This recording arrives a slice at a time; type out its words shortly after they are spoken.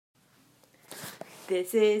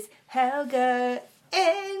This is Helga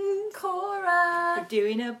and Cora. We're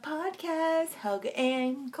doing a podcast. Helga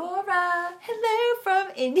and Cora. Hello from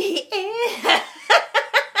Indiana.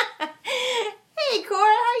 Hey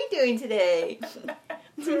Cora, how you doing today?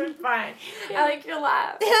 Doing fine. I like your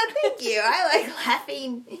laugh. Thank you. I like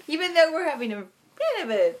laughing, even though we're having a bit of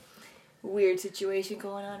a weird situation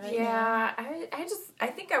going on right now. Yeah, I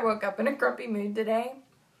think I woke up in a grumpy mood today.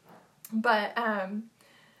 But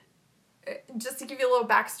just to give you a little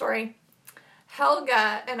backstory,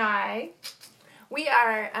 Helga and I, we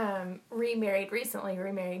are recently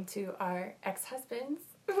remarried to our ex-husbands.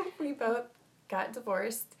 We both got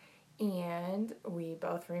divorced, and we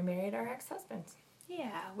both remarried our ex-husbands.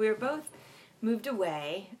 Yeah, we were both moved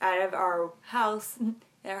away out of our house, and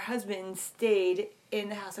our husbands stayed in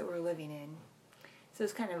the house that we were living in. So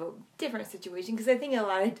it's kind of a different situation, because I think a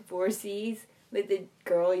lot of divorcees, like the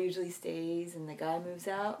girl usually stays and the guy moves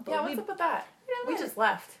out. But yeah, what's up with that? We just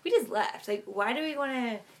left. We just left. Like, why do we want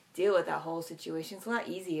to deal with that whole situation? It's a lot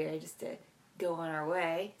easier just to go on our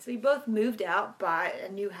way. So we both moved out, bought a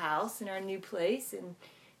new house in our new place, and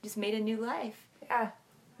just made a new life. Yeah.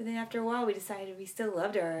 But then after a while, we decided we still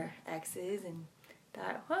loved our exes and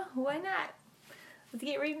thought, well, why not? Let's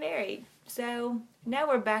get remarried. So now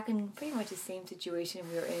we're back in pretty much the same situation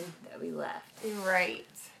we were in that we left. Right.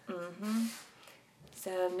 Mm-hmm.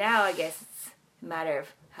 So now I guess it's a matter of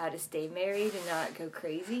how to stay married and not go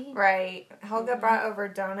crazy. Right. Helga brought over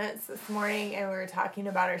donuts this morning, and we were talking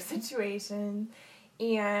about our situation.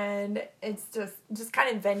 And it's just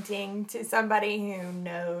kind of venting to somebody who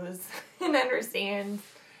knows and understands,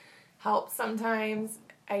 helps sometimes.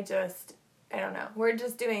 I don't know. We're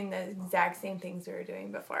just doing the exact same things we were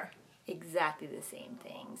doing before. Exactly the same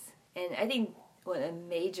things. And I think one of the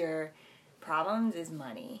major problems is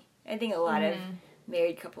money. I think a lot of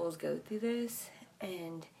married couples go through this,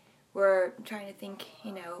 and we're trying to think,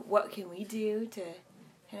 what can we do to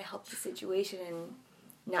kind of help the situation and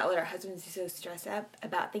not let our husbands be so stressed out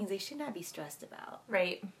about things they should not be stressed about.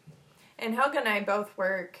 Right. And Helga and I both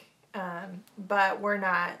work, but we're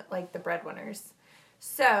not like the breadwinners.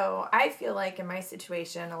 So I feel like in my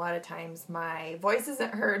situation, a lot of times my voice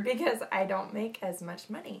isn't heard because I don't make as much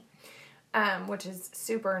money, which is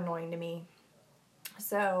super annoying to me.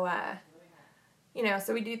 So,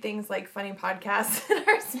 so we do things like funny podcasts in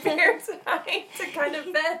our spare time to kind of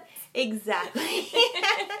vent. Exactly.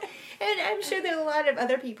 And I'm sure there are a lot of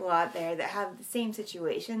other people out there that have the same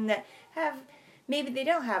situation that maybe they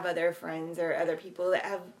don't have other friends or other people that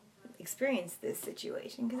have experienced this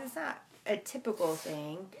situation, because it's not a typical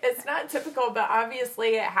thing. It's not typical, but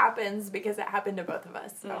obviously it happens because it happened to both of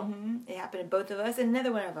us. So It happened to both of us and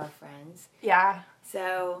another one of our friends. Yeah.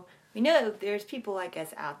 So we know there's people like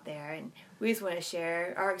us out there, and we just want to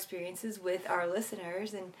share our experiences with our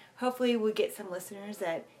listeners, and hopefully we'll get some listeners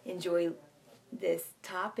that enjoy this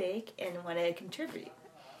topic and want to contribute.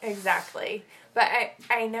 Exactly. But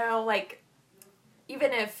I know, like,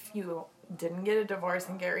 even if you didn't get a divorce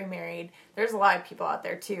and get remarried, there's a lot of people out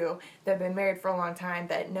there too that have been married for a long time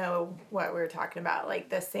that know what we're talking about. Like,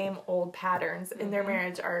 the same old patterns in their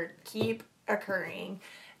marriage keep occurring,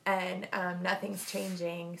 and nothing's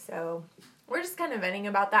changing. So we're just kind of venting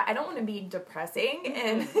about that. I don't want to be depressing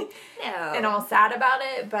and and all sad about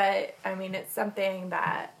it, but I mean, it's something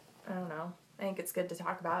that, I don't know, I think it's good to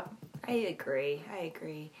talk about. I agree. I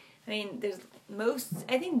mean,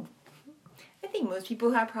 I think most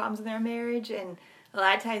people have problems in their marriage, and a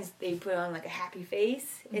lot of times they put on like a happy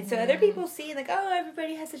face, and so other people see like, oh,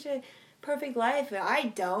 everybody has such a perfect life, but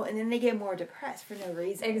I don't, and then they get more depressed for no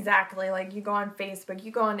reason. Exactly. Like, you go on Facebook,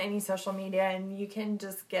 you go on any social media, and you can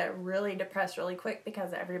just get really depressed really quick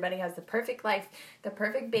because everybody has the perfect life, the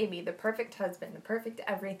perfect baby, the perfect husband, the perfect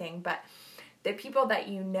everything, but the people that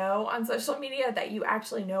you know on social media that you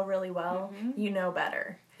actually know really well, you know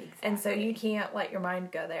better. Exactly. And so you can't let your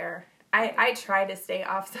mind go there. I try to stay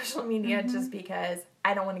off social media just because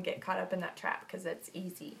I don't want to get caught up in that trap, because it's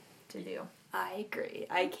easy to do. I agree.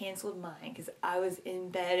 I canceled mine because I was in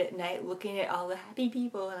bed at night looking at all the happy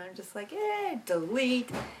people, and I'm just like, delete.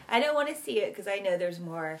 I don't want to see it because I know there's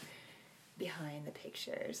more behind the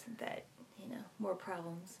pictures that, more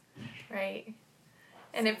problems. Right.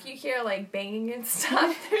 And if you hear, like, banging and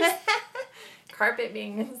stuff, there's carpet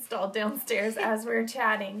being installed downstairs as we're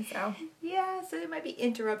chatting, so. Yeah, so it might be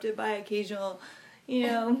interrupted by occasional,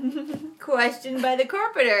 question by the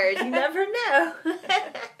carpenters. You never know.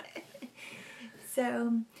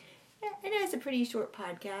 So, I know it's a pretty short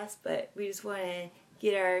podcast, but we just want to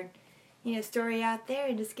get our, story out there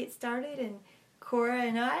and just get started. And Cora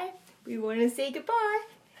and I, we want to say goodbye.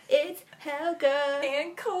 It's Helga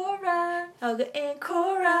and Cora. Helga and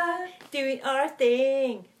Cora. Do doing our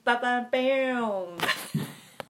thing. Ba ba bam.